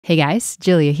Hey guys,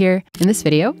 Julia here. In this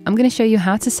video, I'm going to show you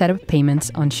how to set up payments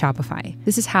on Shopify.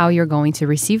 This is how you're going to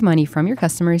receive money from your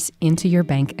customers into your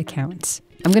bank accounts.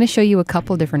 I'm going to show you a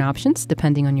couple different options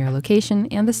depending on your location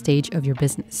and the stage of your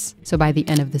business. So by the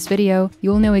end of this video,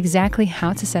 you will know exactly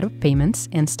how to set up payments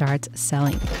and start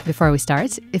selling. Before we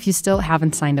start, if you still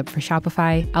haven't signed up for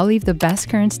Shopify, I'll leave the best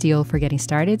current deal for getting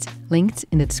started linked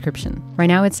in the description. Right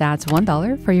now it's at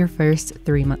 $1 for your first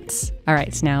 3 months. All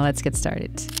right, now let's get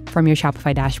started. From your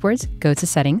Shopify dashboard, go to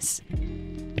Settings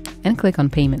and click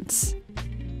on Payments.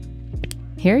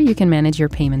 Here you can manage your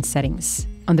payment settings.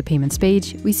 On the Payments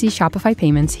page, we see Shopify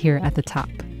Payments here at the top.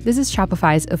 This is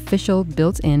Shopify's official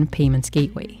built-in payments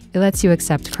gateway. It lets you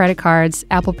accept credit cards,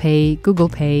 Apple Pay, Google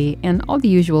Pay, and all the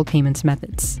usual payments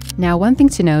methods. Now, one thing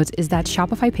to note is that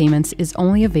Shopify Payments is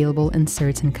only available in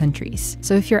certain countries.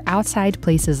 So if you're outside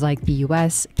places like the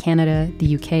US, Canada,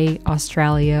 the UK,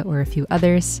 Australia, or a few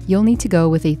others, you'll need to go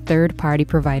with a third-party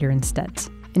provider instead.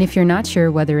 And if you're not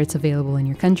sure whether it's available in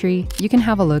your country, you can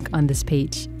have a look on this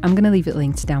page. I'm going to leave it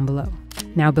linked down below.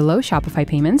 Now below Shopify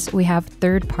Payments, we have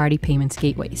third-party payments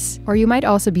gateways, or you might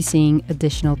also be seeing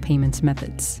additional payments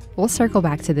methods. We'll circle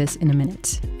back to this in a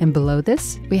minute. And below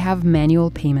this, we have manual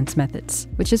payments methods,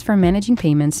 which is for managing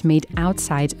payments made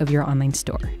outside of your online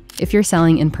store. If you're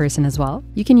selling in person as well,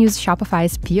 you can use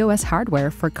Shopify's POS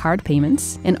hardware for card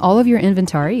payments, and all of your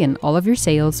inventory and all of your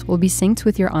sales will be synced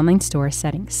with your online store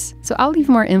settings. So I'll leave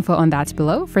more info on that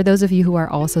below for those of you who are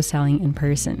also selling in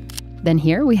person. Then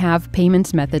here we have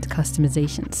payments method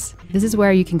customizations. This is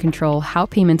where you can control how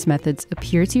payments methods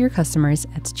appear to your customers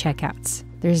at checkouts.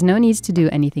 There's no need to do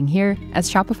anything here, as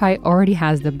Shopify already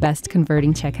has the best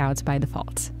converting checkouts by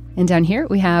default. And down here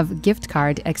we have gift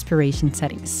card expiration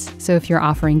settings. So if you're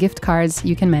offering gift cards,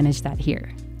 you can manage that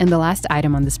here. And the last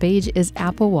item on this page is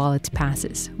Apple Wallet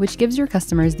Passes, which gives your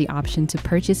customers the option to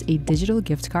purchase a digital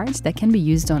gift card that can be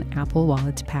used on Apple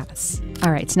Wallet Pass.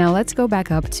 All right, now let's go back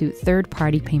up to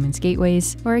third-party payments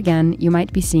gateways, where again, you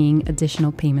might be seeing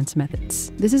additional payments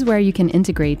methods. This is where you can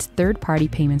integrate third-party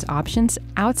payments options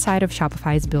outside of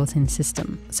Shopify's built-in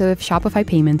system. So if Shopify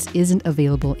Payments isn't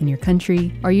available in your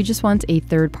country, or you just want a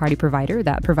third-party provider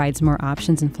that provides more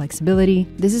options and flexibility,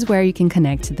 this is where you can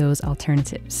connect those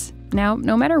alternatives. Now,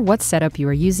 no matter what setup you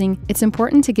are using, it's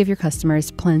important to give your customers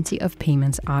plenty of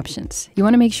payments options. You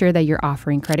want to make sure that you're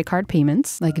offering credit card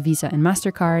payments like Visa and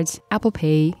MasterCard, Apple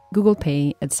Pay, Google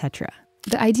Pay, etc.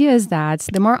 The idea is that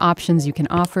the more options you can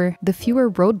offer, the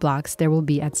fewer roadblocks there will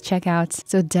be at checkout,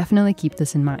 so definitely keep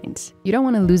this in mind. You don't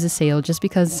want to lose a sale just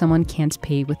because someone can't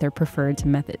pay with their preferred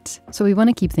method. So we want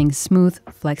to keep things smooth,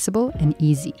 flexible, and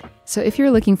easy. So if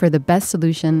you're looking for the best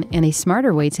solution and a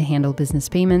smarter way to handle business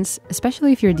payments,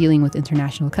 especially if you're dealing with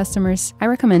international customers, I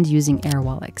recommend using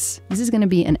Airwallex. This is going to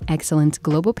be an excellent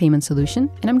global payment solution,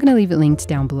 and I'm going to leave it linked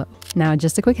down below. Now,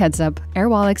 just a quick heads up,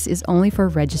 Airwallex is only for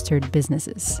registered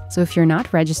businesses. So if you're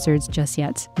not registered just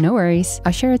yet, no worries.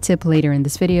 I'll share a tip later in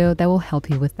this video that will help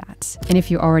you with that. And if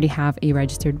you already have a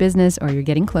registered business or you're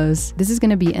getting close, this is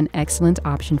going to be an excellent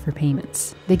option for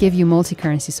payments. They give you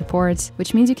multi-currency support,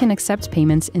 which means you can accept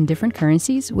payments in different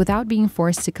currencies without being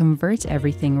forced to convert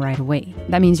everything right away.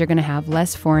 That means you're going to have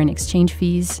less foreign exchange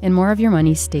fees and more of your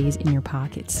money stays in your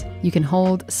pockets. You can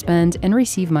hold, spend, and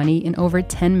receive money in over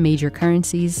 10 major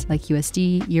currencies like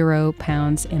USD, Euro,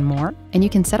 Pounds, and more. And you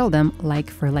can settle them like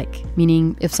for like,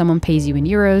 meaning if someone pays you in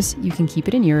euros, you can keep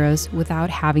it in euros without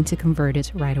having to convert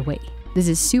it right away. This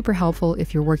is super helpful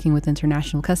if you're working with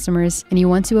international customers and you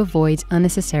want to avoid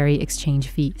unnecessary exchange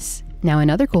fees. Now,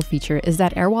 another cool feature is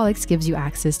that Airwallex gives you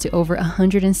access to over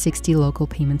 160 local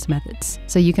payments methods.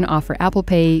 So you can offer Apple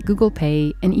Pay, Google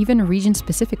Pay, and even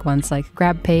region-specific ones like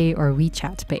GrabPay or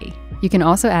WeChat Pay. You can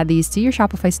also add these to your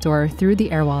Shopify store through the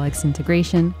Airwallex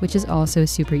integration, which is also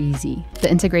super easy.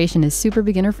 The integration is super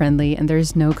beginner-friendly and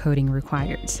there's no coding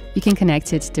required. You can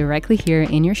connect it directly here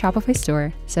in your Shopify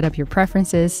store, set up your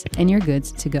preferences, and you're good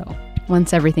to go.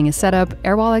 Once everything is set up,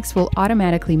 Airwallex will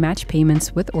automatically match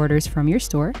payments with orders from your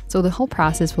store, so the whole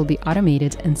process will be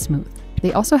automated and smooth.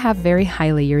 They also have very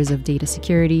high layers of data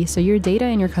security, so your data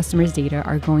and your customers' data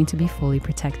are going to be fully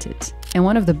protected. And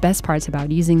one of the best parts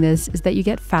about using this is that you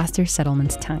get faster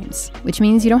settlement times, which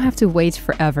means you don't have to wait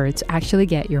forever to actually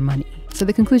get your money. So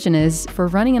the conclusion is, for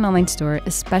running an online store,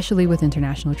 especially with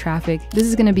international traffic, this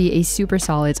is going to be a super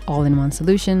solid all-in-one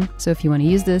solution. So if you want to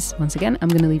use this, once again, I'm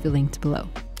going to leave it linked below.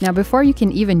 Now, before you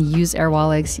can even use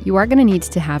Airwallex, you are going to need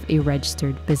to have a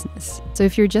registered business. So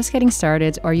if you're just getting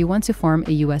started or you want to form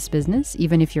a US business,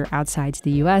 even if you're outside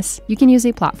the US, you can use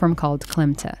a platform called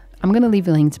Klemta. I'm going to leave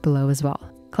it linked below as well.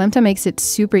 Klemta makes it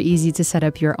super easy to set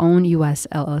up your own US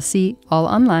LLC all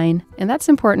online, and that's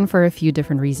important for a few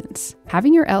different reasons.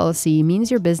 Having your LLC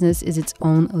means your business is its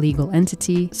own legal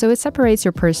entity, so it separates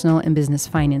your personal and business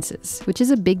finances, which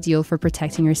is a big deal for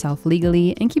protecting yourself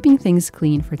legally and keeping things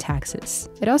clean for taxes.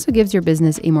 It also gives your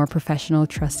business a more professional,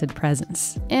 trusted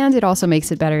presence. And it also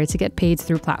makes it better to get paid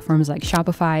through platforms like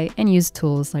Shopify and use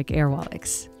tools like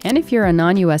Airwallex. And if you're a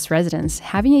non-US resident,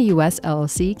 having a US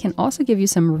LLC can also give you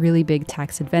some really big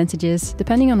tax advantages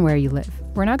depending on where you live.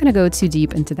 We're not going to go too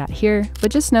deep into that here,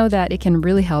 but just know that it can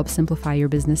really help simplify your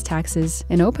business taxes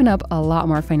and open up a lot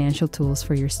more financial tools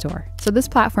for your store. So this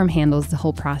platform handles the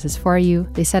whole process for you.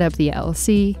 They set up the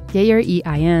LLC, get your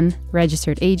EIN,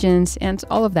 registered agents, and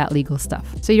all of that legal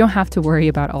stuff. So you don't have to worry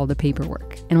about all the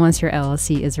paperwork. And once your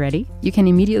LLC is ready, you can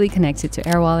immediately connect it to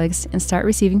Airwallex and start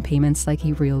receiving payments like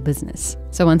a real business.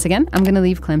 So once again, I'm going to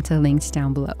leave Klemta linked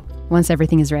down below. Once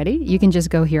everything is ready, you can just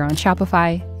go here on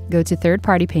Shopify, go to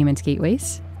third-party payment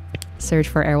gateways, search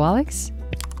for Airwallex,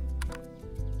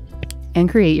 and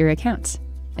create your account.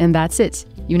 And that's it.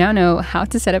 You now know how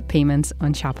to set up payments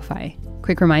on Shopify.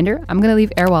 Quick reminder, I'm going to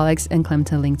leave Airwallex and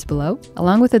Klemta linked below,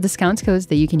 along with the discount codes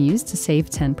that you can use to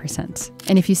save 10%.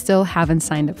 And if you still haven't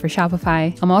signed up for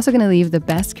Shopify, I'm also going to leave the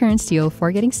best current deal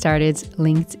for getting started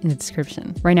linked in the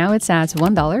description. Right now it's at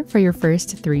 $1 for your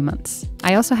first 3 months.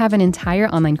 I also have an entire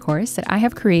online course that I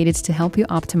have created to help you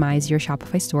optimize your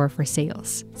Shopify store for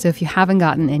sales. So if you haven't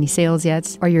gotten any sales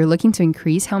yet, or you're looking to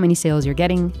increase how many sales you're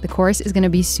getting, the course is going to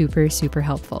be super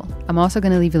helpful. I'm also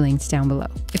going to leave the links down below.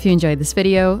 If you enjoyed this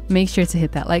video, make sure to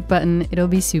hit that like button. It'll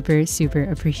be super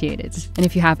appreciated. And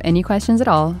if you have any questions at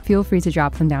all, feel free to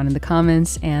drop them down in the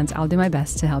comments and I'll do my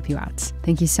best to help you out.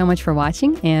 Thank you so much for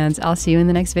watching, and I'll see you in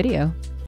the next video.